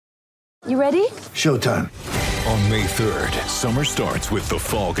You ready? Showtime. On May 3rd, summer starts with The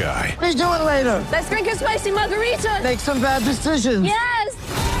Fall Guy. Let's do it later. Let's drink a spicy margarita. Make some bad decisions.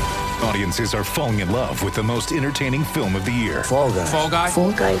 Yes! Audiences are falling in love with the most entertaining film of the year. Fall Guy. Fall Guy?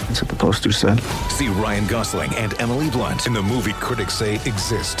 Fall Guy. That's what the poster said. See Ryan Gosling and Emily Blunt in the movie critics say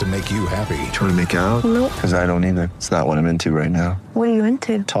exists to make you happy. Trying to make it out? Nope. Because I don't either. It's not what I'm into right now. What are you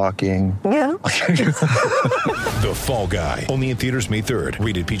into? Talking. Yeah. The Fall Guy. Only in theaters May 3rd.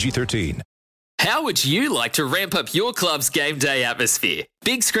 Rated PG-13. How would you like to ramp up your club's game day atmosphere?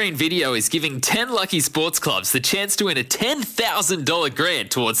 Big Screen Video is giving 10 lucky sports clubs the chance to win a $10,000 grant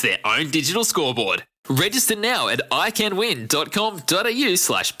towards their own digital scoreboard. Register now at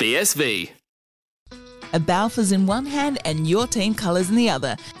iCanWin.com.au/BSV. A Balfours in one hand and your team colours in the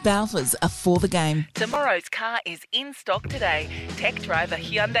other. Balfours are for the game. Tomorrow's car is in stock today. Tech drive a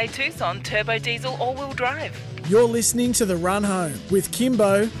Hyundai Tucson turbo diesel all-wheel drive. You're listening to The Run Home with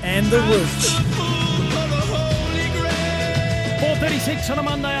Kimbo and the Rooch. 4:36 on a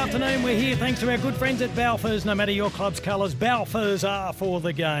Monday afternoon. We're here thanks to our good friends at Balfours. No matter your club's colours, Balfours are for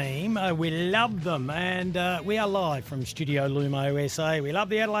the game. We love them. And we are live from Studio Lumo SA. We love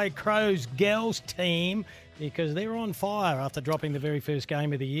the Adelaide Crows girls team because they're on fire after dropping the very first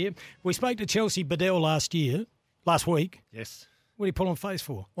game of the year. We spoke to Chelsea Bedell last week. Yes. What are you pulling face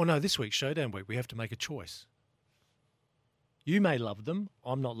for? Well, no, this week's Showdown week, we have to make a choice. You may love them.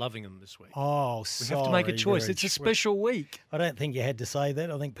 I'm not loving them this week. Oh, We sorry. have to make a choice. Very It's a special week. I don't think you had to say that.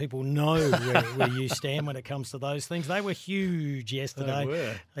 I think people know where you stand when it comes to those things. They were huge yesterday. They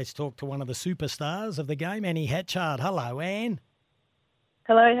were. Let's talk to one of the superstars of the game, Annie Hatchard. Hello, Anne.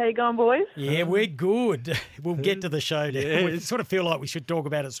 Hello, how you going, boys? Yeah, we're good. We'll get to the showdown. Yes. We sort of feel like we should talk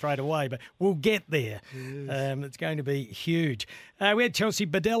about it straight away, but we'll get there. Yes. It's going to be huge. We had Chelsea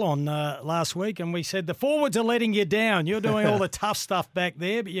Bedell on last week, and we said the forwards are letting you down. You're doing all the tough stuff back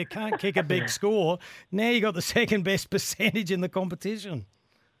there, but you can't kick a big score. Now you got the second best percentage in the competition.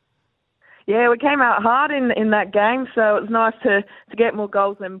 Yeah, we came out hard in that game, so it was nice to get more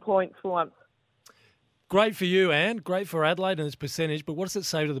goals than points for once. Great for you, Anne. Great for Adelaide and its percentage. But what does it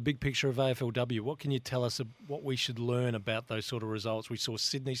say to the big picture of AFLW? What can you tell us of what we should learn about those sort of results? We saw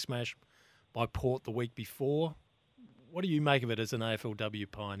Sydney smashed by Port the week before. What do you make of it as an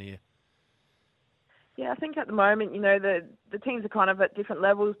AFLW pioneer? Yeah, I think at the moment, the teams are kind of at different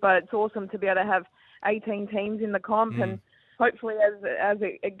levels, but it's awesome to be able to have 18 teams in the comp, and hopefully as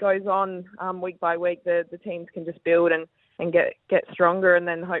it goes on week by week, the teams can just build and get stronger, and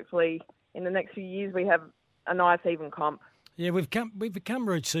then hopefully in the next few years we have a nice even comp. Yeah, we've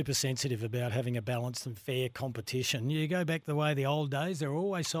become super sensitive about having a balanced and fair competition. You go back the way the old days, there were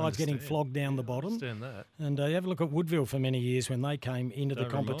always sides getting flogged down the bottom. I understand that. And you have a look at Woodville for many years when they came into the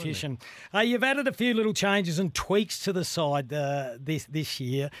competition. You've added a few little changes and tweaks to the side this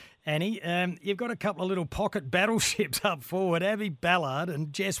year, Annie. You've got a couple of little pocket battleships up forward, Abby Ballard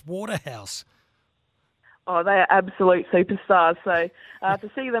and Jess Waterhouse. Oh, they are absolute superstars. So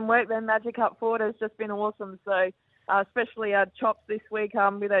to see them work their magic up forward has just been awesome. So especially Chops this week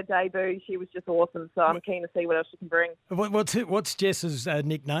with her debut, she was just awesome. So I'm keen to see what else she can bring. What's Jess's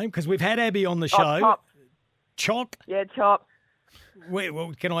nickname? Because we've had Abby on the show. Chops. Choc? Yeah, Chops.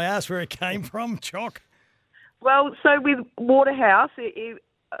 Well, can I ask where it came from, Choc? Well, so with Waterhouse,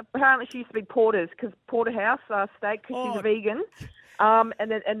 apparently she used to be Porter's because Porterhouse steak because she's a vegan.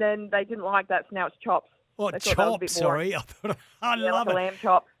 And then they didn't like that, so now it's Chops. Oh, Chops, sorry. I love it. Lamb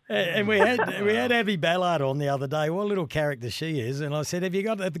chop. And we had Abby Ballard on the other day. What a little character she is. And I said, have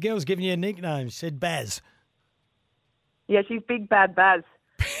the girls given you a nickname? She said Baz. Yeah, she's Big Bad Baz.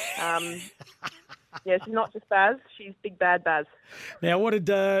 Yeah, she's not just Baz, she's Big Bad Baz. Now, what did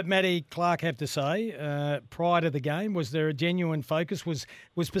Maddie Clark have to say prior to the game? Was there a genuine focus? Was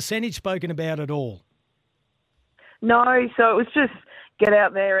percentage spoken about at all? No, so it was just get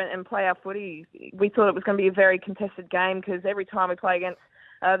out there and play our footy. We thought it was going to be a very contested game because every time we play against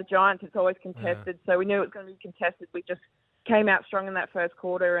the Giants, it's always contested. So we knew it was going to be contested. We just came out strong in that first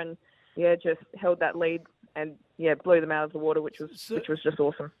quarter and, just held that lead and, blew them out of the water, which was just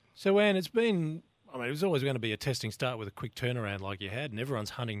awesome. So, Anne, it was always going to be a testing start with a quick turnaround like you had, and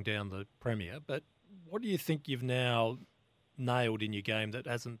everyone's hunting down the Premier. But what do you think you've now nailed in your game that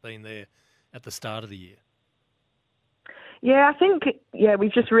hasn't been there at the start of the year? Yeah, I think,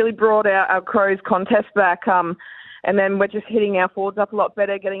 we've just really brought our Crows contest back, and then we're just hitting our forwards up a lot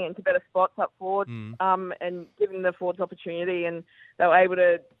better, getting into better spots up forward, and giving the forwards opportunity, and they were able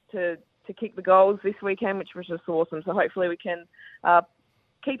to kick the goals this weekend, which was just awesome. So hopefully we can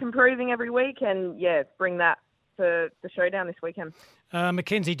keep improving every week and, bring that to the showdown this weekend.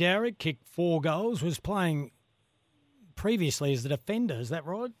 Mackenzie Dowrick kicked 4 goals, was playing previously as the defender, is that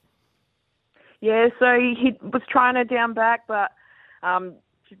right? Yeah, so he was trying her down back, but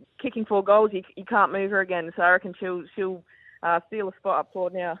kicking 4 goals, you can't move her again. So I reckon she'll steal a spot up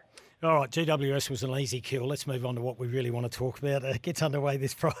forward now. All right, GWS was an easy kill. Let's move on to what we really want to talk about. It gets underway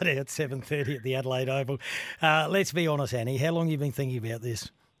this Friday at 7:30 at the Adelaide Oval. Let's be honest, Annie, how long have you been thinking about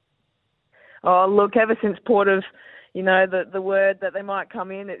this? Oh, look, ever since Port of, the word that they might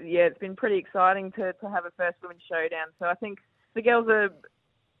come in, it's been pretty exciting to have a first women's showdown. So I think the girls are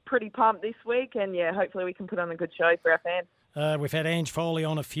pretty pumped this week, and hopefully we can put on a good show for our fans. We've had Ange Foley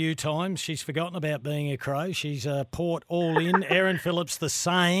on a few times. She's forgotten about being a Crow. She's Port all in. Erin Phillips the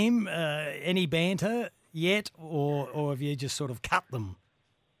same. Any banter yet, or have you just sort of cut them?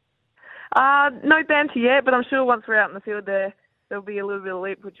 No banter yet, but I'm sure once we're out in the field there'll be a little bit of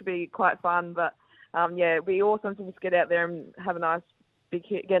lip, which will be quite fun. But it'll be awesome to just get out there and have a nice big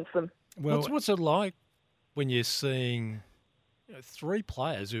hit against them. Well, what's it like when you're seeing 3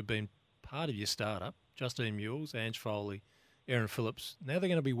 players who've been part of your startup, Justine Mules, Ange Foley, Erin Phillips, now they're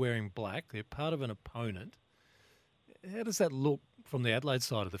going to be wearing black. They're part of an opponent. How does that look from the Adelaide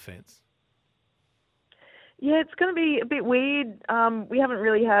side of the fence? Yeah, it's going to be a bit weird. We haven't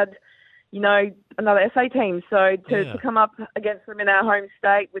really had, another SA team. So to come up against them in our home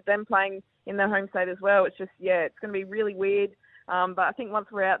state, with them playing in their home state as well, it's just, it's going to be really weird. But I think once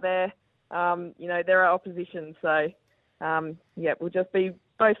we're out there, they're our opposition. So, we'll just be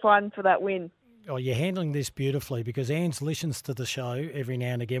both fighting for that win. Oh, you're handling this beautifully because Ange listens to the show every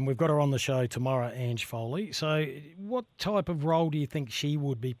now and again. We've got her on the show tomorrow, Ange Foley. So what type of role do you think she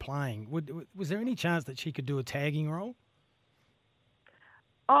would be playing? Was there any chance that she could do a tagging role?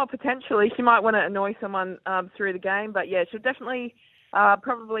 Oh, potentially. She might want to annoy someone through the game. But, she'll definitely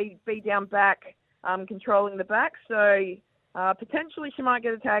probably be down back controlling the back. So potentially she might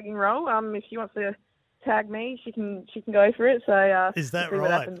get a tagging role. If she wants to tag me, she can go for it. So is that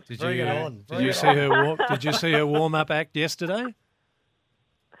right? Did you see her warm up act yesterday?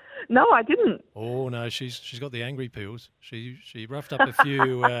 No, I didn't. Oh no, she's got the angry pills. She roughed up a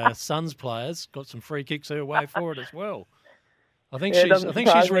few Suns players, got some free kicks her way for it as well. I think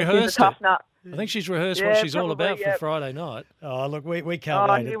she's rehearsed it. I think she's rehearsed what she's all about for Friday night. Oh, look, we can't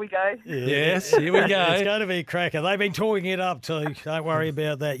wait. Oh, here we go. Yes, here we go. It's going to be a cracker. They've been talking it up too. Don't worry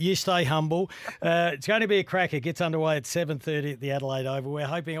about that. You stay humble. It's going to be a cracker. It gets underway at 7:30 at the Adelaide Oval. We're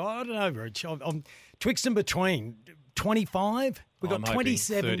hoping, I don't know, Rich, I'm twixt and between. 25? We've got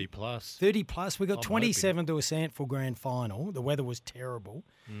 27. 30 plus. 30 plus. We've got 27 to a Sandford Grand Final. The weather was terrible.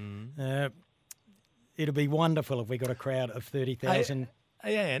 It'll be wonderful if we got a crowd of 30,000.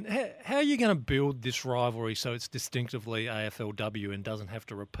 Hey, Anne, how are you going to build this rivalry so it's distinctively AFLW and doesn't have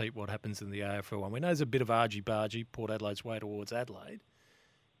to repeat what happens in the AFL one? We know there's a bit of argy-bargy, Port Adelaide's way towards Adelaide.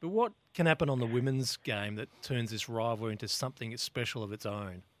 But what can happen on the women's game that turns this rivalry into something special of its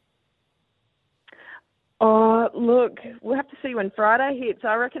own? Oh, look, we'll have to see when Friday hits.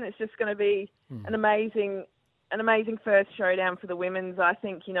 I reckon it's just going to be an amazing first showdown for the women's. I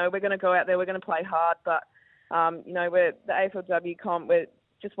think, we're going to go out there, we're going to play hard, but, we're the AFLW comp, we're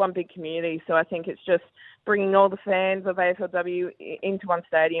just one big community. So I think it's just bringing all the fans of AFLW into one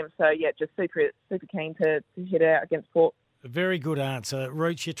stadium. So, just super keen to hit out against Port. A very good answer.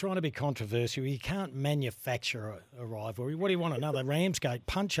 Rooch, you're trying to be controversial. You can't manufacture a rivalry. What do you want, another Ramsgate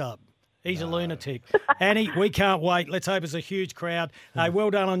punch-up? He's a lunatic. Annie, we can't wait. Let's hope it's a huge crowd. Hey, well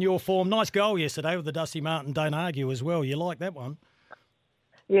done on your form. Nice goal yesterday with the Dusty Martin Don't Argue as well. You like that one?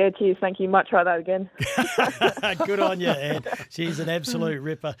 Yeah, cheers. Thank you. Might try that again. Good on you, Anne. She's an absolute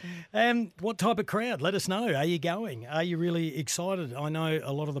ripper. What type of crowd? Let us know. Are you going? Are you really excited? I know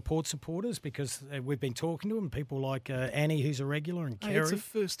a lot of the Port supporters because we've been talking to them, people like Annie, who's a regular, and Kerry. It's a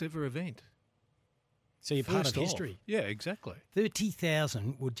first ever event. So you're part of history. Yeah, exactly.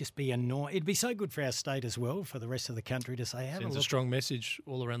 30,000 would just be annoying. It'd be so good for our state as well, for the rest of the country to say, Sends a strong message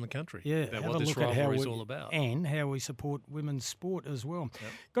all around the country about have what a this look at how rivalry is all about. And how we support women's sport as well.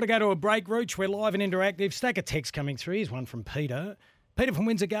 Yep. Got to go to a break, Rooch. We're live and interactive. Stack of texts coming through. Here's one from Peter. Peter from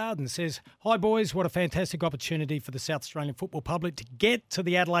Windsor Gardens says, "Hi boys, what a fantastic opportunity for the South Australian football public to get to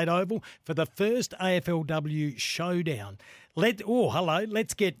the Adelaide Oval for the first AFLW showdown.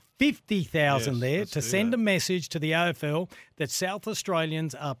 Let's get 50,000 there to send a message to the AFL that South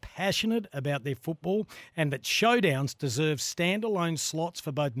Australians are passionate about their football and that showdowns deserve standalone slots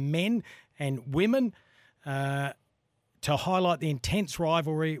for both men and women to highlight the intense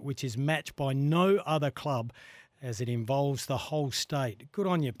rivalry which is matched by no other club as it involves the whole state." Good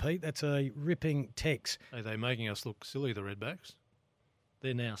on you, Pete. That's a ripping text. Are they making us look silly, the Redbacks?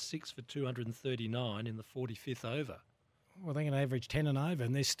 They're now 6 for 239 in the 45th over. Well, they're going to average 10 and over,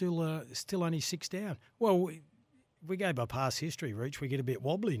 and they're still only 6 down. Well, we go by past history, Reach. We get a bit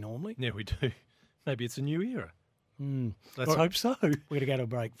wobbly normally. Yeah, we do. Maybe it's a new era. Mm. Let's hope so. We're going to go to a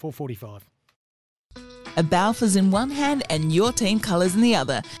break. 4:45. A Balfours in one hand and your team colours in the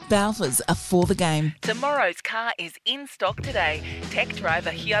other. Balfours are for the game. Tomorrow's car is in stock today. Tech Drive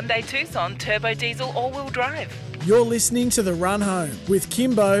a Hyundai Tucson turbo diesel all-wheel drive. You're listening to The Run Home with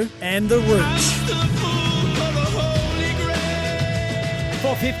Kimbo and The Rooch.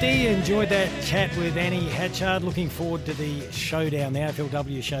 4:50. Enjoyed that chat with Annie Hatchard. Looking forward to the showdown, the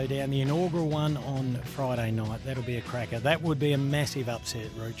AFLW showdown, the inaugural one on Friday night. That'll be a cracker. That would be a massive upset,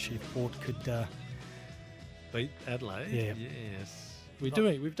 Roach, if Port could... Beat Adelaide? Yeah. Yes.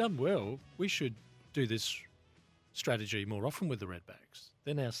 We've done well. We should do this strategy more often with the Redbacks.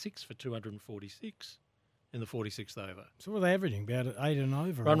 They're now 6 for 246 in the 46th over. So what are they averaging? About 8 and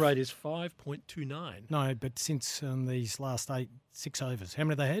over? Run rate is 5.29. No, but since these last 6 overs. How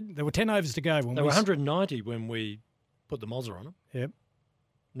many they had? There were 10 overs to go. They were 190 when we put the Mozza on them. Yep.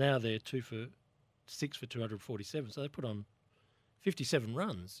 Now they're 6 for 247. So they put on 57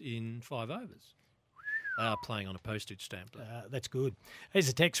 runs in 5 overs. They are playing on a postage stamp. That's good. Here's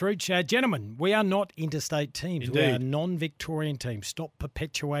a text reach. Gentlemen, we are not interstate teams. Indeed. We are non-Victorian teams. Stop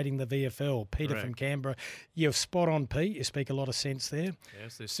perpetuating the VFL. Peter Correct. from Canberra. You're spot on, Pete. You speak a lot of sense there.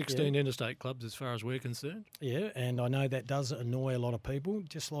 Yes, there's 16 interstate clubs as far as we're concerned. Yeah, and I know that does annoy a lot of people,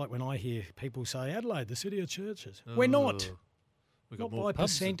 just like when I hear people say, Adelaide, the city of churches. We're not. We've got Not more by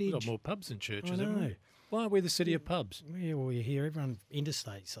pubs. percentage. We've got more pubs than churches, I haven't know. we? Why are we the city of pubs? Yeah, well, you hear everyone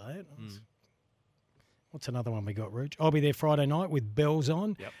interstate say it. What's another one we got, Rooch? I'll be there Friday night with bells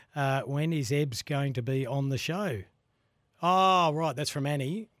on. Yep. When is Ebbs going to be on the show? Oh, right, that's from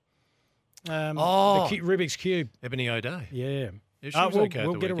Annie. Rubik's Cube. Ebony O'Day. Yeah. Yeah, she was okay at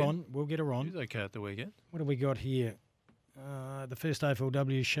we'll the get her weekend. on. We'll get her on. She's okay at the weekend. What do we got here? The first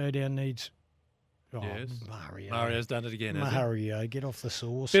AFLW showdown needs... Oh, Yes. Mario. Mario's done it again, hasn't he? Mario, get off the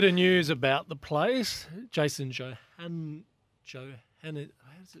sauce. Bit of news about the place. Jason Johannesen,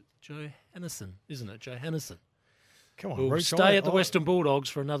 isn't it? Johannesen. Come on, Will Rooch, stay at the Western Bulldogs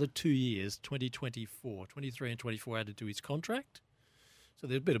for another 2 years, 2024. 23 and 24 added to his contract. So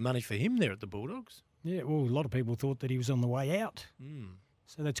there's a bit of money for him there at the Bulldogs. Yeah, well, a lot of people thought that he was on the way out.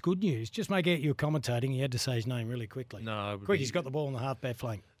 So that's good news. Just make out you were commentating. He had to say his name really quickly. No. Quick, he's got the ball on the half-back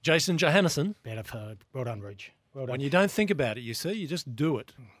flank. Jason Johannesen. Well done, Rich. Well done. When you don't think about it, you see, you just do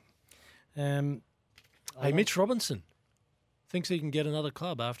it. Hey, Mitch Robinson thinks he can get another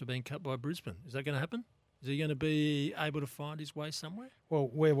club after being cut by Brisbane. Is that going to happen? Is he going to be able to find his way somewhere? Well,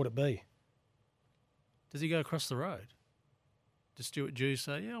 where would it be? Does he go across the road? Does Stuart Dew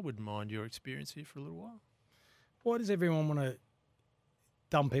say, yeah, I wouldn't mind your experience here for a little while? Why does everyone want to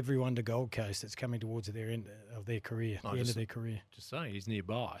dump everyone to Gold Coast that's coming towards their end of their career, end of their career? Just saying, he's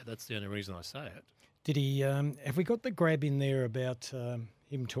nearby. That's the only reason I say it. Did he? Have we got the grab in there about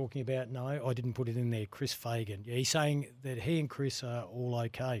him talking about? No, I didn't put it in there. Chris Fagan. Yeah, he's saying that he and Chris are all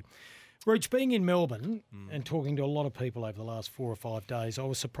okay. Rich, being in Melbourne and talking to a lot of people over the last 4 or 5 days, I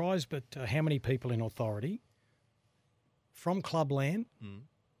was surprised but how many people in authority from Clubland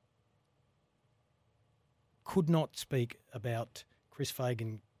could not speak about Chris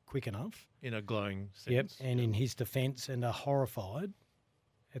Fagan quick enough. In a glowing sense. Yep, and in his defence, and are horrified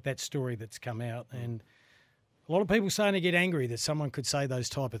at that story that's come out. And a lot of people starting to get angry that someone could say those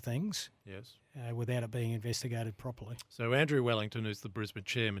type of things without it being investigated properly. So Andrew Wellington, who's the Brisbane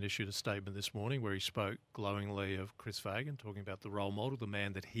chairman, issued a statement this morning where he spoke glowingly of Chris Fagan, talking about the role model, the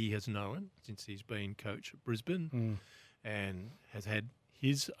man that he has known since he's been coach at Brisbane and has had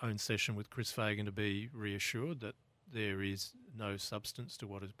his own session with Chris Fagan to be reassured that there is no substance to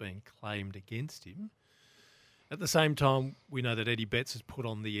what is being claimed against him. At the same time, we know that Eddie Betts has put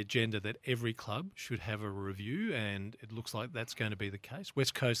on the agenda that every club should have a review, and it looks like that's going to be the case.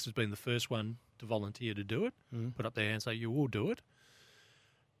 West Coast has been the first one to volunteer to do it, put up their hand and say, you will do it.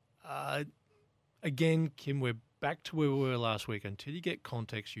 Again, Kim, we're back to where we were last week. Until you get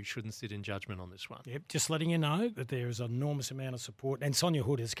context, you shouldn't sit in judgment on this one. Yep, just letting you know that there is an enormous amount of support. And Sonia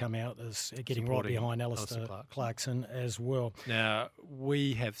Hood has come out as getting right behind Alistair Clarkson as well. Now,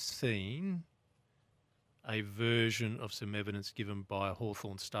 we have seen a version of some evidence given by a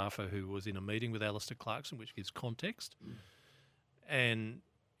Hawthorn staffer who was in a meeting with Alistair Clarkson, which gives context. And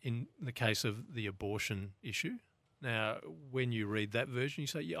in the case of the abortion issue, now, when you read that version, you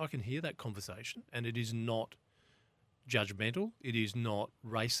say, yeah, I can hear that conversation, and it is not judgmental. It is not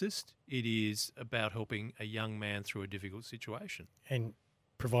racist. It is about helping a young man through a difficult situation. And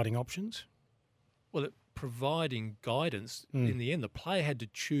providing options? Well, providing guidance. In the end, the player had to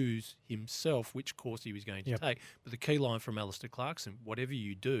choose himself which course he was going to take. But the key line from Alistair Clarkson, whatever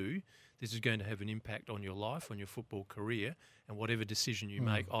you do, this is going to have an impact on your life, on your football career, and whatever decision you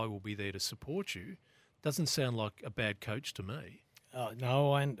make, I will be there to support you, doesn't sound like a bad coach to me.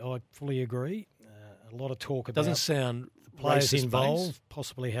 No, and I fully agree. A lot of talk about Doesn't sound the players racist involved, based.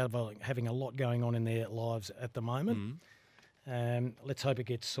 possibly having a lot going on in their lives at the moment. Let's hope it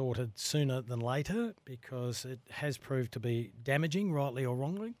gets sorted sooner than later, because it has proved to be damaging, rightly or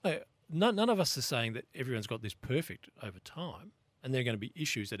wrongly. None of us are saying that everyone's got this perfect over time, and there are going to be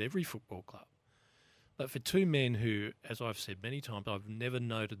issues at every football club. But for two men who, as I've said many times, I've never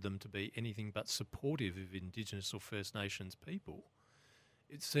noted them to be anything but supportive of Indigenous or First Nations people,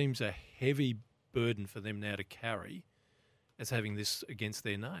 it seems a heavy burden for them now to carry as having this against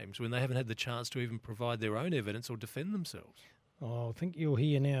their names when they haven't had the chance to even provide their own evidence or defend themselves. I think you'll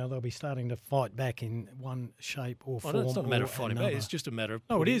hear now they'll be starting to fight back in one shape or form. It's not a matter of fighting another. back. It's just a matter of...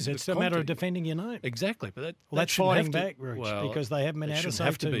 No, it is. It's a matter of defending your name. Exactly. But that's fighting back, Rich, because they haven't been able to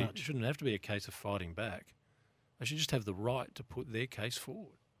say too much. It shouldn't have to be a case of fighting back. They should just have the right to put their case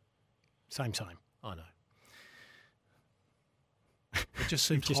forward. Same. I know. It just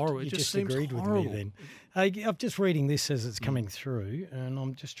seems horrible. You it just agreed seems with horrible. me then. I'm just reading this as it's coming through, and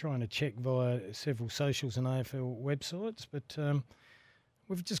I'm just trying to check via several socials and AFL websites, but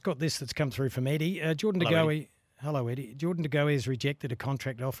we've just got this that's come through from Eddie. Jordan De Goey. Hello, Eddie. Jordan De Goey has rejected a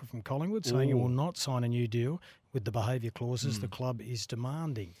contract offer from Collingwood, saying he will not sign a new deal with the behaviour clauses the club is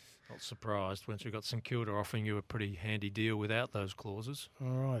demanding. Not surprised once you've got St Kilda offering you a pretty handy deal without those clauses.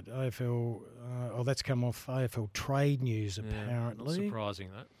 All right, AFL. That's come off AFL Trade News, apparently. Not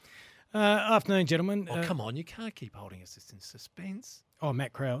surprising that. Afternoon, gentlemen. Oh, come on, you can't keep holding us in suspense. Oh,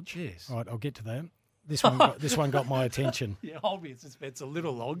 Matt Crouch. Yes. All right, I'll get to that. This one got my attention. Yeah, hold me in suspense a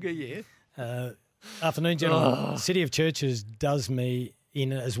little longer, yeah. Afternoon, gentlemen. City of Churches does me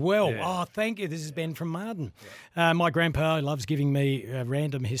in as well. Yeah. Oh, thank you. This is Ben from Marden. My grandpa loves giving me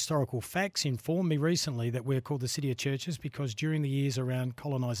random historical facts. Informed me recently that we're called the City of Churches because during the years around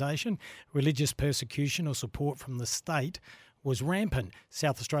colonisation, religious persecution or support from the state was rampant.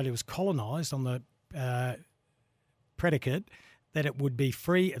 South Australia was colonised on the predicate that it would be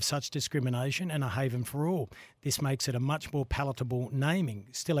free of such discrimination and a haven for all. This makes it a much more palatable naming.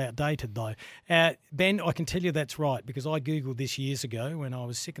 Still outdated, though. Ben, I can tell you that's right, because I Googled this years ago when I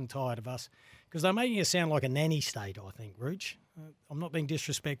was sick and tired of us, because they're making us sound like a nanny state, I think, Rooch. I'm not being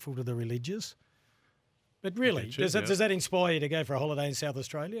disrespectful to the religious. But really, does that inspire you to go for a holiday in South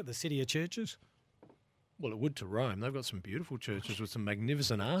Australia, the City of Churches? Well, it would to Rome. They've got some beautiful churches with some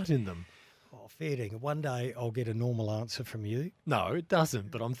magnificent art in them. Oh, fair dinkum. One day I'll get a normal answer from you. No, it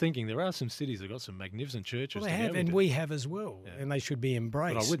doesn't. But I'm thinking there are some cities that have got some magnificent churches. Well, they have, and we have as well, and they should be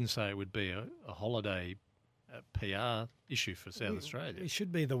embraced. But I wouldn't say it would be a holiday PR issue for South Australia. It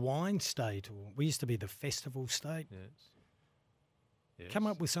should be the wine state, or we used to be the festival state. Yes. Come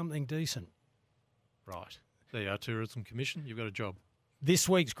up with something decent. Right. There you are, Tourism Commission. You've got a job. This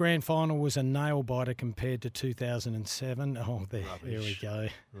week's grand final was a nail-biter compared to 2007. Oh, there we go.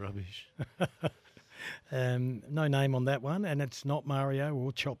 Rubbish. No name on that one, and it's not Mario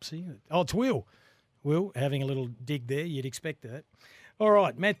or Chopsy. Oh, it's Will. Will, having a little dig there. You'd expect that. All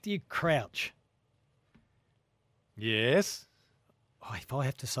right, Matthew Crouch. Yes. Oh, if I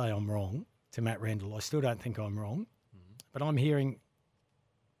have to say I'm wrong to Matt Randall, I still don't think I'm wrong, but I'm hearing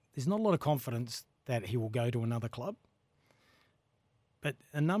there's not a lot of confidence that he will go to another club. But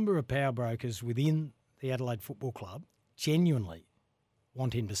a number of power brokers within the Adelaide Football Club genuinely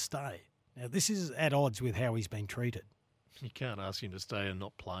want him to stay. Now, this is at odds with how he's been treated. You can't ask him to stay and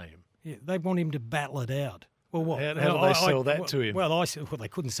not play him. Yeah, they want him to battle it out. Well, what? How do they sell that to him? Well, I said, they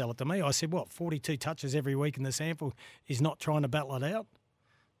couldn't sell it to me. I said, 42 touches every week in the sample is not trying to battle it out?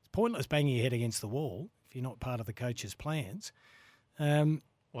 It's pointless banging your head against the wall if you're not part of the coach's plans.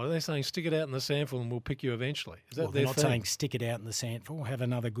 Well, they're saying stick it out in the sample and we'll pick you eventually. Is that they're not saying stick it out in the sample, have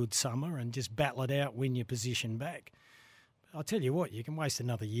another good summer and just battle it out, win your position back. I'll tell you what, you can waste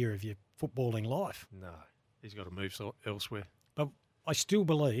another year of your footballing life. No, he's got to move elsewhere. But I still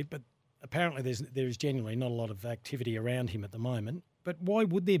believe, but apparently there is genuinely not a lot of activity around him at the moment. But why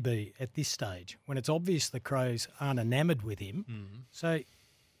would there be at this stage when it's obvious the Crows aren't enamoured with him? Mm-hmm. So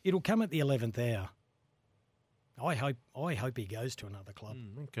it'll come at the 11th hour. I hope he goes to another club.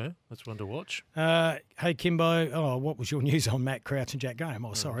 Okay, that's one to watch. Hey, Kimbo, what was your news on Matt Crouch and Jack Graham?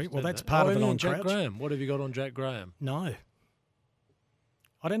 Oh, sorry. Well, that's part of it on Jack Crouch. Graham. What have you got on Jack Graham? No.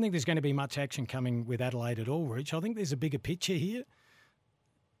 I don't think there's going to be much action coming with Adelaide at all, Rich. I think there's a bigger picture here.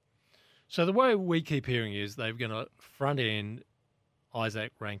 So the way we keep hearing is they're going to front-end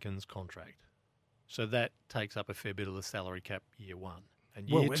Isaac Rankin's contract. So that takes up a fair bit of the salary cap year one. And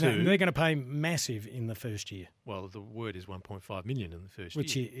Well, year they're two, going to pay massive in the first year, well, the word is 1.5 million in the first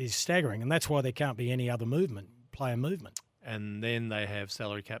which year. is staggering, and that's why there can't be any other player movement. And then they have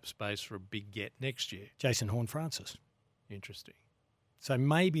salary cap space for a big get next year. Jason Horne-Francis. Interesting. So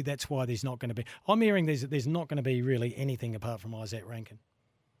maybe that's why there's not going to be. I'm hearing there's not going to be really anything apart from Isaac Rankin.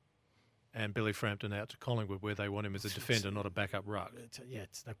 And Billy Frampton out to Collingwood, where they want him as a defender, not a backup ruck.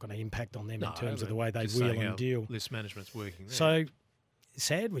 It's not going to impact on them No, in terms of but the way they just wheel saying and how deal. List management's working there. So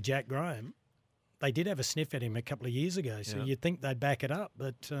sad with Jack Graham. They did have a sniff at him a couple of years ago, so Yeah. you'd think they'd back it up.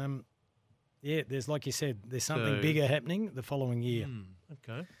 But, there's, like you said, there's something So- bigger happening the following year.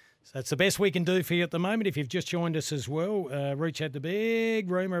 Okay. So that's the best we can do for you at the moment. If you've just joined us as well, Rooch had the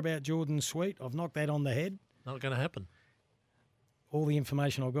big rumour about Jordan Sweet. I've knocked that on the head. Not going to happen. All the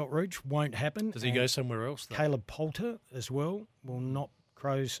information I've got, Rooch, won't happen. Does he go somewhere else, though? Caleb Poulter as well will not.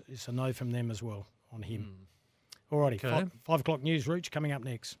 Crows, it's a no from them as well on him. All righty, Okay. 5 o'clock news, Rooch, coming up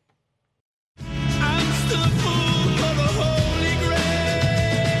next. 3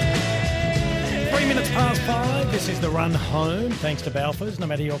 minutes past 5. This is the run home. Thanks to Balfours. No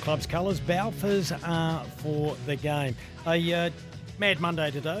matter your club's colours, Balfours are for the game. A mad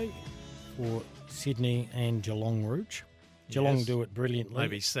Monday today for Sydney and Geelong, Rooch. Geelong Yes. do it brilliantly.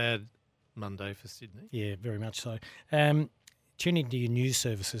 Maybe sad Monday for Sydney. Yeah, very much so. Tune into your news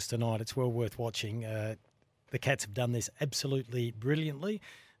services tonight. It's well worth watching. The Cats have done this absolutely brilliantly.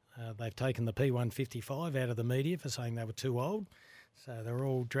 They've taken the P155 out of the media for saying they were too old. So they're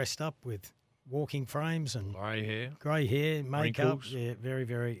all dressed up with walking frames and grey hair, makeup. Wrinkles. Yeah, very,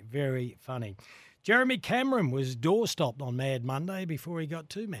 very, very funny. Jeremy Cameron was doorstopped on Mad Monday before he got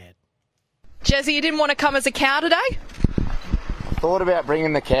too mad. Jesse, you didn't want to come as a cow today? Thought about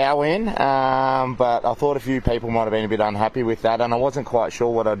bringing the cow in, but I thought a few people might have been a bit unhappy with that, and I wasn't quite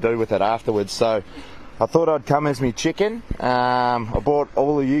sure what I'd do with it afterwards. So I thought I'd come as me chicken. I bought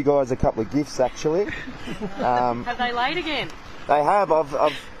all of you guys a couple of gifts, actually. Have they laid again? They have.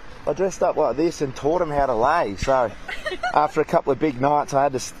 I dressed up like this and taught them how to lay. So after a couple of big nights, I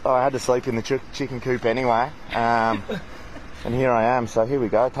had to sleep in the chicken coop anyway. And here I am, so here we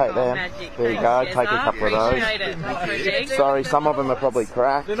go, take them. Magic. There you Thanks, go, take a Jezza. couple of those. Appreciate it. Thanks, Richie. Sorry, some of them are probably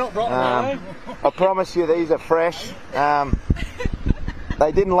cracked. They're not rotten, I promise you these are fresh.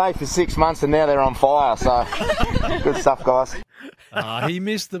 They didn't lay for 6 months and now they're on fire, so good stuff, guys. He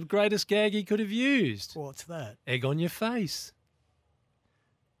missed the greatest gag he could have used. What's that? Egg on your face.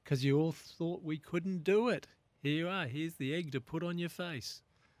 Because you all thought we couldn't do it. Here you are. Here's the egg to put on your face.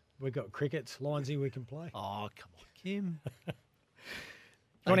 We've got crickets, Linesy, we can play. Oh, come on, Kim.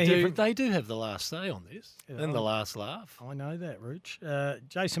 Wanna hear from- They do have the last say on this and the last laugh. I know that, Rooch.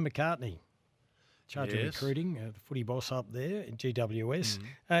 Jason McCartney, charge of Yes. recruiting, the footy boss up there in GWS.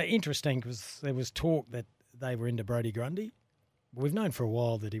 Interesting because there was talk that they were into Brodie Grundy. We've known for a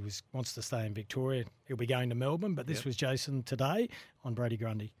while that he wants to stay in Victoria. He'll be going to Melbourne, but this was Jason today on Brodie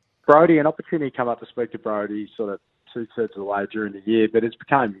Grundy. Brodie, an opportunity come up to speak to Brodie sort of 2/3 of the way during the year, but it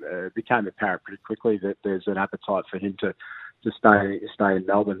became apparent pretty quickly that there's an appetite for him to stay in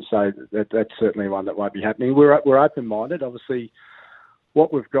Melbourne. So that's certainly one that won't be happening. We're open-minded. Obviously,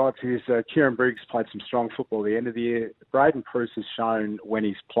 what we've got is Kieran Briggs played some strong football at the end of the year. Braden Pruce has shown when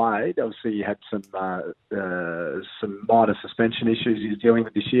he's played. Obviously, he had some minor suspension issues he's dealing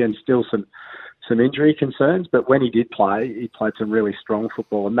with this year, and still some injury concerns. But when he did play, he played some really strong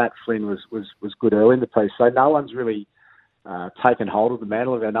football. And Matt Flynn was good early in the piece. So no one's really taken hold of the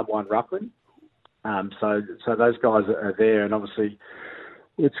mantle of our number one ruckman. So those guys are there, and obviously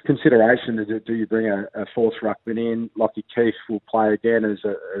it's consideration. Do you bring a fourth ruckman in? Lockie Keefe will play again as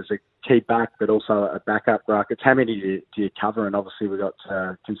a key back, but also a backup ruck. It's how many do you cover? And obviously we've got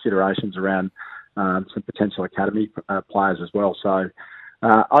considerations around some potential academy players as well. So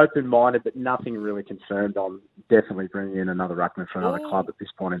open-minded, but nothing really concerned on definitely bringing in another ruckman for another club at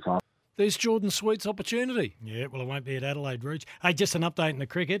this point in time. There's Jordan Sweet's opportunity. Yeah, well, it won't be at Adelaide, Rooch. Hey, just an update in the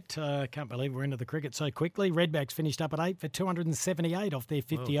cricket. Can't believe we're into the cricket so quickly. Redbacks finished up at 8 for 278 off their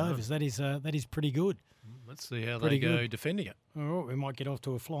 50 Well done. overs. That is pretty good. Let's see how Pretty they go good. defending it. Oh, we might get off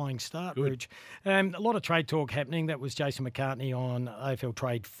to a flying start, Good. Rooch. A lot of trade talk happening. That was Jason McCartney on AFL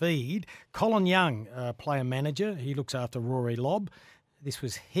Trade Feed. Colin Young, player manager, he looks after Rory Lobb. This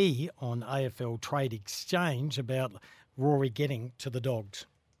was he on AFL Trade Exchange about Rory getting to the Dogs.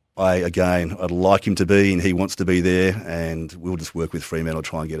 I'd like him to be, and he wants to be there, and we'll just work with Fremantle to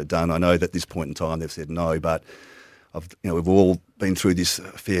try and get it done. I know that at this point in time they've said no, but we've all been through this a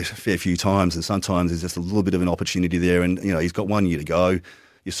fair few times, and sometimes there's just a little bit of an opportunity there, and he's got 1 year to go.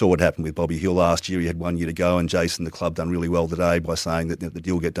 You saw what happened with Bobby Hill last year. He had 1 year to go, and Jason, the club, done really well today by saying that the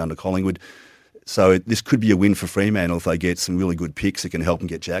deal will get done to Collingwood. So this could be a win for Fremantle if they get some really good picks that can help them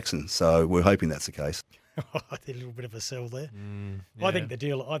get Jackson. So we're hoping that's the case. A little bit of a sell there. Yeah. I think the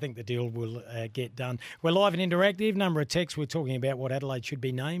deal will get done. We're live and interactive. Number of texts. We're talking about what Adelaide should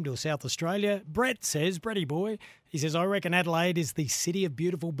be named or South Australia. Brett says, Bretty boy, he says, I reckon Adelaide is the city of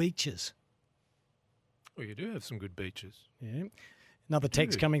beautiful beaches. Well, you do have some good beaches. Yeah. Another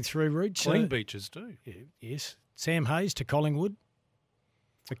text coming through, Rooch. Clean beaches too. Yeah, yes. Sam Hayes to Collingwood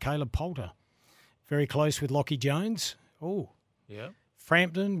for Caleb Poulter. Very close with Lockie Jones. Oh. Yeah.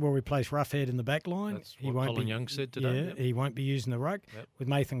 Frampton will replace Roughhead in the back line. That's what Colin Young said today. Yeah, Yep. he won't be using the ruck. Yep. With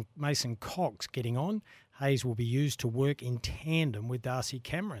Mason Cox getting on, Hayes will be used to work in tandem with Darcy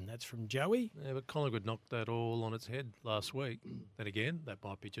Cameron. That's from Joey. Yeah, but Collingwood knocked that all on its head last week. Then again, that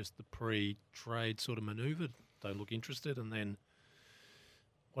might be just the pre-trade sort of manoeuvre. Don't look interested, and then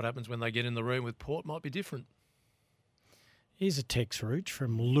what happens when they get in the room with Port might be different. Here's a text, Rooch,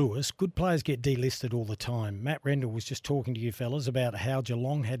 from Lewis. Good players get delisted all the time. Matt Rendell was just talking to you fellas about how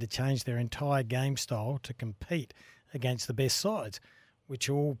Geelong had to change their entire game style to compete against the best sides, which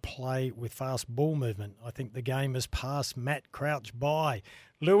all play with fast ball movement. I think the game has passed Matt Crouch by.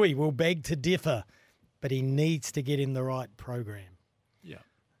 Louis will beg to differ, but he needs to get in the right program. Yeah.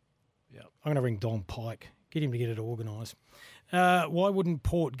 I'm going to ring Don Pike, get him to get it organised. Why wouldn't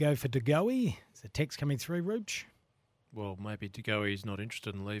Port go for De Goey? Is the text coming through, Rooch? Well, maybe De Goey's not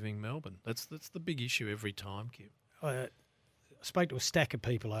interested in leaving Melbourne. That's the big issue every time, Kim. I spoke to a stack of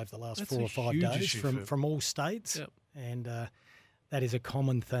people over the last That's 4 a or 5 huge days issue from all states, Yep. and that is a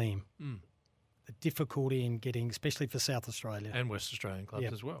common theme. The difficulty in getting, especially for South Australia. And West Australian clubs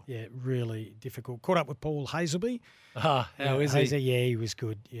Yep. as well. Yeah, really difficult. Caught up with Paul Hazelby. How is Hazer, he? Yeah, he was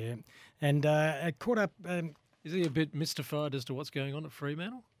good, yeah. And caught up... Is he a bit mystified as to what's going on at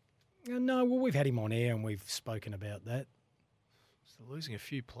Fremantle? No, well, we've had him on air and we've spoken about that. They're losing a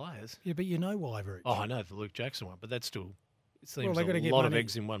few players. Yeah, but you know why, Rich. Oh, I know the Luke Jackson one, but that's still, it seems they've got to a get lot of money.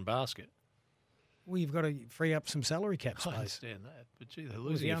 eggs in one basket. Well, you've got to free up some salary cap I space. understand that, but gee, they're Well,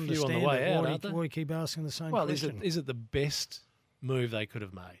 losing you a few on the understand way it, out, why aren't do they? you keep asking the same Well, question? is it the best move they could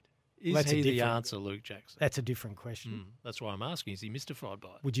have made? Is That's a he the different- answer, Luke Jackson? That's a different question. That's why I'm asking. Is he mystified by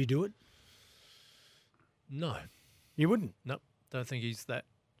it? Would you do it? No. You wouldn't? Nope. Don't think he's that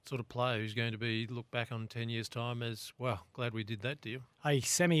sort of player who's going to be looked back on 10 years' time as, well, glad we did that deal. Hey,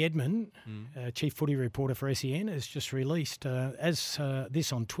 Sammy Edmund, chief footy reporter for SEN, has just released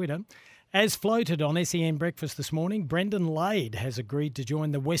this on Twitter. As floated on SEN Breakfast this morning, Brendan Lade has agreed to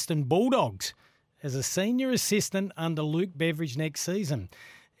join the Western Bulldogs as a senior assistant under Luke Beveridge next season.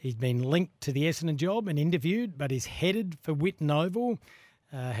 He's been linked to the Essendon job and interviewed, but is headed for Whitten Oval,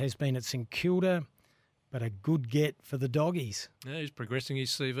 has been at St Kilda, but a good get for the Doggies. Yeah, he's progressing his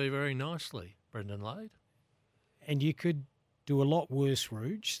CV very nicely, Brendan Lade. And you could do a lot worse,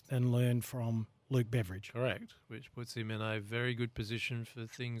 Rouge, than learn from Luke Beveridge. Correct, which puts him in a very good position for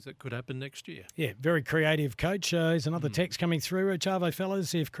things that could happen next year. Yeah, very creative coach. There's another text coming through. Chavo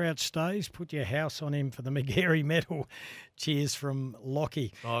fellas, if Crouch stays, put your house on him for the McGarry medal. Cheers from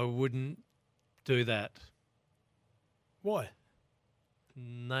Lockie. I wouldn't do that. Why?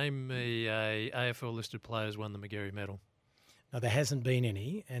 Name me a AFL listed player who's won the McGarry medal. No, there hasn't been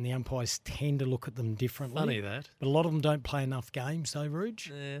any, and the umpires tend to look at them differently. Funny that. But a lot of them don't play enough games, though, Rouge.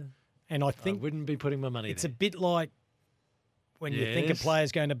 Yeah. And I think wouldn't be putting my money it's there. a bit like when you think a Yes.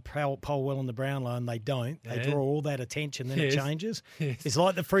 player's going to poll well in the Brownlow and they don't. They Yeah. draw all that attention, then it Yes. changes. Yes. It's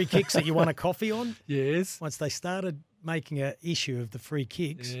like the free kicks that you want a coffee on. Yes. Once they started making an issue of the free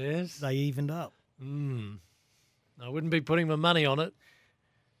kicks, Yes. they evened up. I wouldn't be putting my money on it.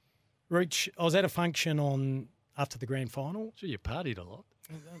 Rich, I was at a function after the grand final. Sure, you partied a lot.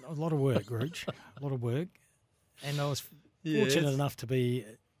 A lot of work, Rich. A lot of work. And I was Yes. fortunate enough to be,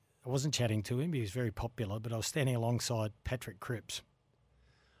 I wasn't chatting to him, he was very popular, but I was standing alongside Patrick Cripps.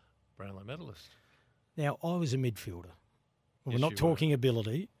 Brownlow medalist. Now, I was a midfielder. Well, Yes, we're not you talking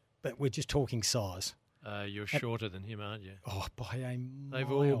ability, but we're just talking size. You're shorter than him, aren't you? Oh, by a They've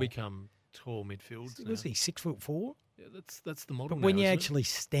mile. all become tall midfields now. Was he 6'4"? Yeah, that's the model But when now, you're isn't it? actually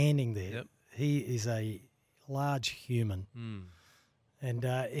standing there, Yep. he is a large human. And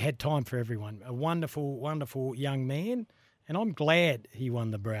he had time for everyone. A wonderful, wonderful young man. And I'm glad he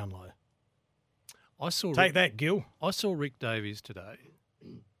won the Brownlow. I saw Take that, Gil. I saw Rick Davies today.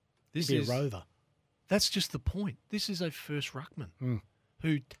 This Be is a rover. That's just the point. This is a first ruckman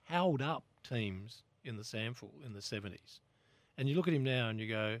who towed up teams in the SANFL in the 70s. And you look at him now and you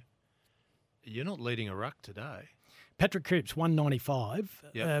go, you're not leading a ruck today. Patrick Cripps, 195.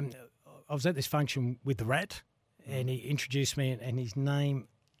 Yep. I was at this function with the Rat, and he introduced me, and his name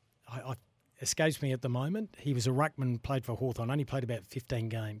escapes me at the moment. He was a ruckman, played for Hawthorn, only played about 15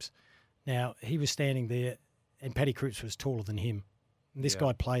 games. Now, he was standing there and Paddy Cripps was taller than him. And this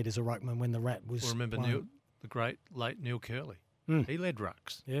guy played as a ruckman when the Rat was... Well, remember playing. Neil, the great late Neil Curley? Mm. He led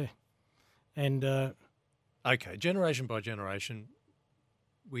rucks. Yeah. And... okay, generation by generation,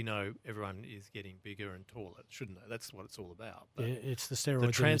 we know everyone is getting bigger and taller, shouldn't they? That's what it's all about. But yeah, it's the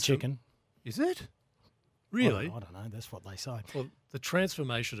steroids in the chicken. Is it? Really? I don't know. That's what they say. Well, the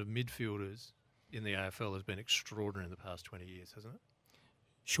transformation of midfielders in the AFL has been extraordinary in the past 20 years, hasn't it?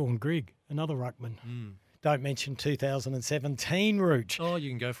 Sean Grigg, another ruckman. Don't mention 2017, Rooch. Oh, you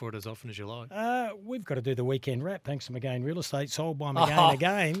can go for it as often as you like. We've got to do the weekend wrap, thanks to McGain Real Estate, sold by McGain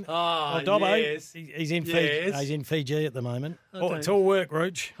again. Oh, Dobbo, yes. he's in Yes. Fiji. He's in Fiji at the moment. Okay. Oh, it's all work,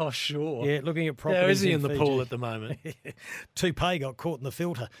 Rooch. Oh, sure. Yeah, looking at properties. How is he in the Fiji. pool at the moment? Toupee got caught in the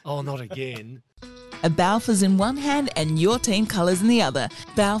filter. Oh, not again. A Balfours in one hand and your team colours in the other.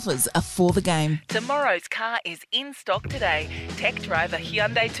 Balfours are for the game. Tomorrow's car is in stock today. Tech Drive a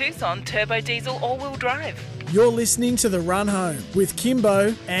Hyundai Tucson turbo diesel all-wheel drive. You're listening to The Run Home with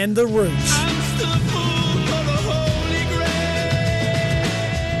Kimbo and the Rooch.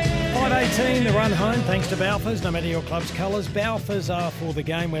 5:18, The Run Home, thanks to Balfours. No matter your club's colours, Balfours are for the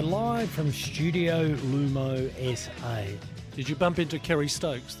game. We're live from Studio Lumo SA. Did you bump into Kerry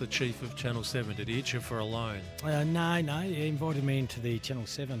Stokes, the chief of Channel 7? Did he hit you for a loan? No. He invited me into the Channel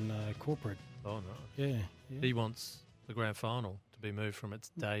 7 corporate. Oh, no. Yeah. He wants the grand final to be moved from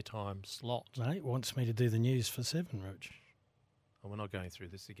its daytime slot. No, he wants me to do the news for 7, Roach. Oh, we're not going through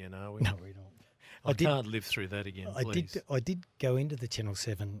this again, are we? No, we don't. I can't live through that again, please. I did go into the Channel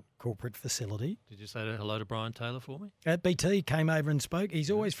 7 corporate facility. Did you say hello to Brian Taylor for me? BT came over and spoke.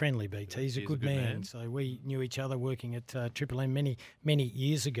 He's always friendly, BT. He's a He's good man. So we knew each other working at Triple M many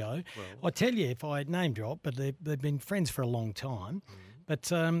years ago. Well, I tell you, if I name drop, but they've been friends for a long time. But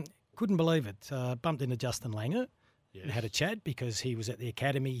couldn't believe it. Bumped into Justin Langer and had a chat because he was at the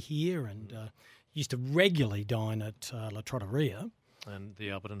academy here and used to regularly dine at La Trotteria. And the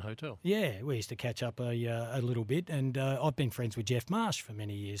Alberton Hotel. Yeah, we used to catch up a little bit, and I've been friends with Jeff Marsh for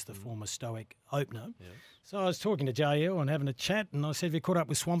many years, the former Stoic opener. Yes. So I was talking to JL and having a chat, and I said, have you caught up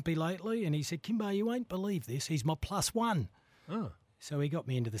with Swampy lately? And he said, Kimbo, you won't believe this, he's my +1. Oh. So he got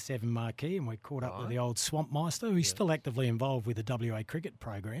me into the 7 marquee, and we caught up with the old Swamp Meister, who's still actively involved with the WA cricket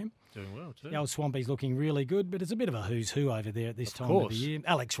program. Doing well, too. The old Swampy's looking really good, but it's a bit of a who's who over there at this time of the year.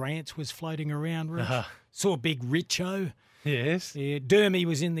 Alex Rance was floating around. Saw Big Richo. Yes. Yeah, Dermy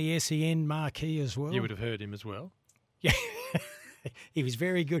was in the SEN marquee as well. You would have heard him as well. Yeah. He was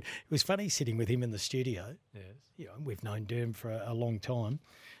very good. It was funny sitting with him in the studio. Yes. You know, we've known Derm for a long time.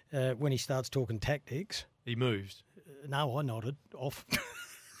 When he starts talking tactics. He moves. No, I nodded off.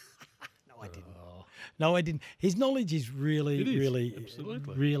 No, I didn't. No, I didn't. His knowledge is really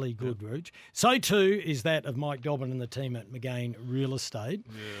good, Rooch. So too is that of Mike Dobbin and the team at McGain Real Estate.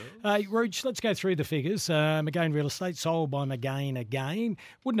 Yeah. Rooch, let's go through the figures. McGain Real Estate sold by McGain again.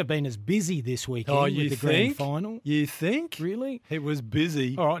 Wouldn't have been as busy this weekend with the grand final. You think? Really? It was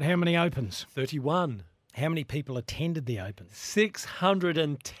busy. All right, how many opens? 31. How many people attended the opens?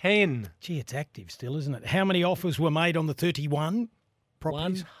 610. Gee, it's active still, isn't it? How many offers were made on the 31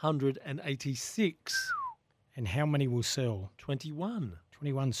 properties? 186. And how many will sell? 21.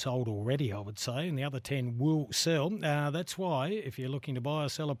 21 sold already, I would say, and the other 10 will sell. That's why, if you're looking to buy or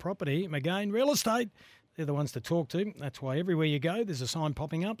sell a property, McGain Real Estate, they're the ones to talk to. That's why everywhere you go, there's a sign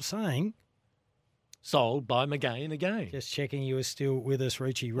popping up saying... Sold by McGain again. Just checking you are still with us,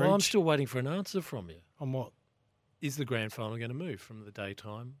 Roochy Rooch. Well, I'm still waiting for an answer from you. On what? Is the grand final going to move from the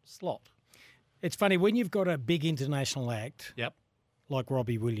daytime slot? It's funny, when you've got a big international act... Yep. Like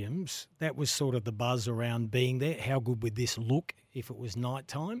Robbie Williams, that was sort of the buzz around being there. How good would this look if it was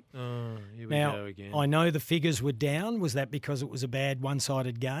nighttime? Oh, here we now, go again. I know the figures were down. Was that because it was a bad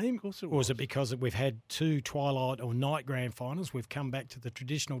one-sided game? Of course it was. Or was it because we've had 2 twilight or night grand finals? We've come back to the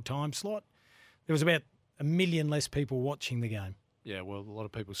traditional time slot. There was about 1 million less people watching the game. Yeah, well, a lot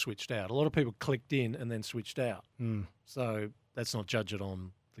of people switched out. A lot of people clicked in and then switched out. So let's not judge it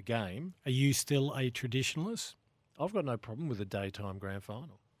on the game. Are you still a traditionalist? I've got no problem with the daytime grand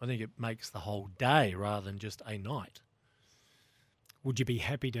final. I think it makes the whole day rather than just a night. Would you be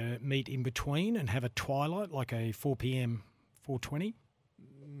happy to meet in between and have a twilight, like a 4 p.m, 4:20?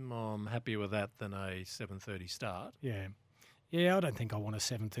 I'm happier with that than a 7:30 start. Yeah. Yeah, I don't think I want a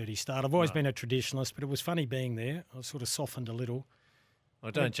 7:30 start. I've always been a traditionalist, but it was funny being there. I was sort of softened a little.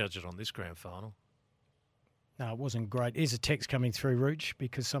 I don't judge it on this grand final. No, it wasn't great. Here's a text coming through, Rooch,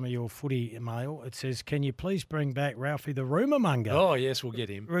 because some of your footy mail. It says, can you please bring back Ralphie the rumour monger? Oh, yes, we'll get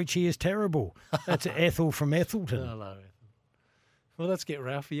him. Rooch, he is terrible. That's Ethel from Ethelton. Hello, Ethel. Well, let's get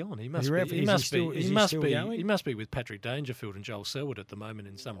Ralphie on. He must Is be. he still going? He must be with Patrick Dangerfield and Joel Selwood at the moment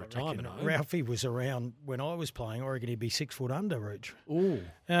in some retirement home. Ralphie was around when I was playing. I reckon he'd be 6 foot under, Rooch. Ooh,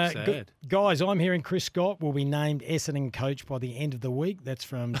 sad. Guys, I'm hearing Chris Scott will be named Essendon coach by the end of the week. That's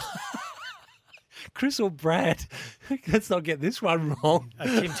from Chris or Brad? Let's not get this one wrong.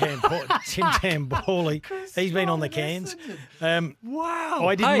 Tim Tamboli. He's been on the cans.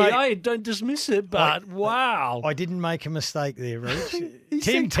 Wow. Don't dismiss it, but wow. I didn't make a mistake there, Rich.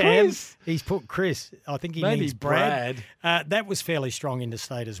 Tim Tam, he's put Chris. I think he Maybe means Brad. That was fairly strong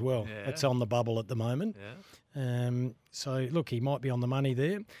interstate as well. Yeah. It's on the bubble at the moment. Yeah. So, look, he might be on the money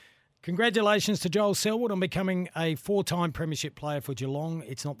there. Congratulations to Joel Selwood on becoming a 4-time premiership player for Geelong.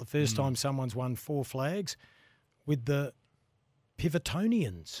 It's not the first time someone's won 4 flags with the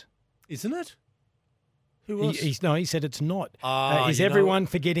Pivotonians. Isn't it? Who was? He said it's not. Is you know- everyone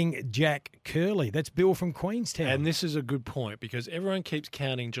forgetting Jack Curley? That's Bill from Queenstown. And this is a good point because everyone keeps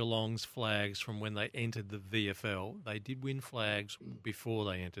counting Geelong's flags from when they entered the VFL. They did win flags before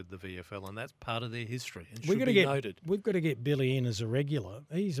they entered the VFL, and that's part of their history and should be noted. We've got to get Billy in as a regular.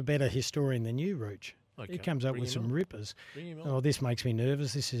 He's a better historian than you, Rooch. Okay, He comes up bring with him some on. rippers. Bring him on. Oh, this makes me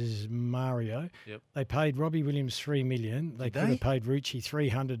nervous. This is Mario. Yep. They paid Robbie Williams $3 million. They Did could they? have paid Rucci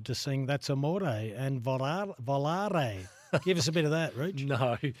 $300 to sing "That's Amore" and Volare. Give us a bit of that, Rooch.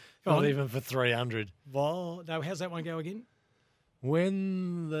 No, Go not on. even for 300. No, how's that one go again?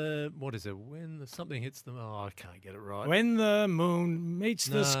 When the something hits them. Oh, I can't get it right. When the moon meets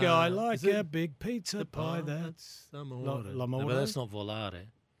the No, sky is like it a big pizza pie, that's L'amore. L'amore. No, but that's not volare.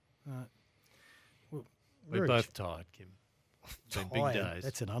 We're Rooch. both tired, Kim. It's been big Tired. days.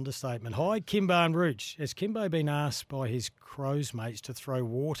 That's an understatement. Hi, Kimbo and Rooch. Has Kimbo been asked by his Crows mates to throw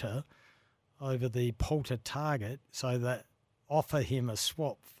water over the Poulter target so that offer him a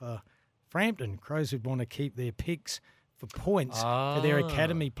swap for Frampton? Crows would want to keep their picks for points for their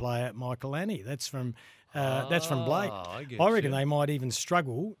academy player, Michael Annie. That's from Blake. I get I reckon you. they might even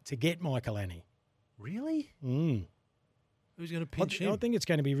struggle to get Michael Annie. Really? Mm. Who's going to pinch him? I think it's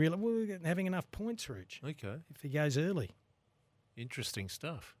going to be real. We're having enough points, Rooch, Okay. if he goes early. Interesting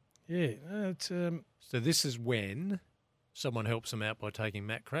stuff. Yeah, it's So this is when someone helps them out by taking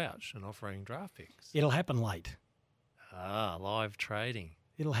Matt Crouch and offering draft picks. it'll happen late. Live trading.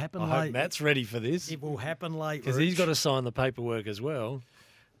 It'll happen I late. hope Matt's ready for this It will happen late because he's Rooch. got to sign the paperwork as well.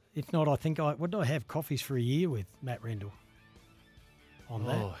 If not, I think would I have coffees for a year with Matt Rendell on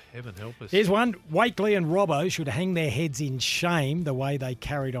that. Oh, heaven help us. Here's one. Wakely and Robbo should hang their heads in shame the way they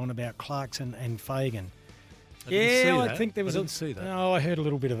carried on about Clarkson and Fagan. I didn't see I that. think there was I didn't see that. No, I heard a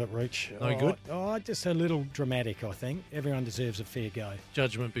little bit of it, Rooch. No good? Just a little dramatic, I think. Everyone deserves a fair go.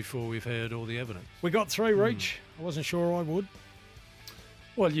 Judgment before we've heard all the evidence. We got through, Rooch. I wasn't sure I would.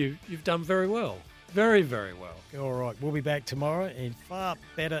 Well, you've done very well. Very, very well. All right, we'll be back tomorrow in far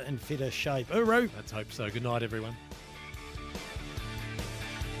better and fitter shape. Hooroo! Let's hope so. Good night, everyone.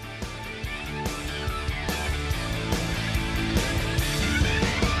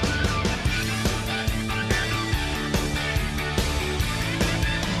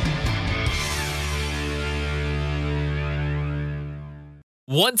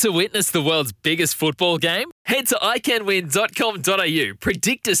 Want to witness the world's biggest football game? Head to iCanWin.com.au,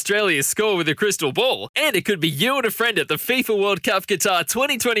 predict Australia's score with a crystal ball, and it could be you and a friend at the FIFA World Cup Qatar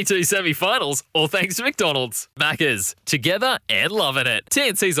 2022 semi-finals, all thanks to McDonald's. Maccas, together and loving it.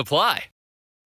 TNCs apply.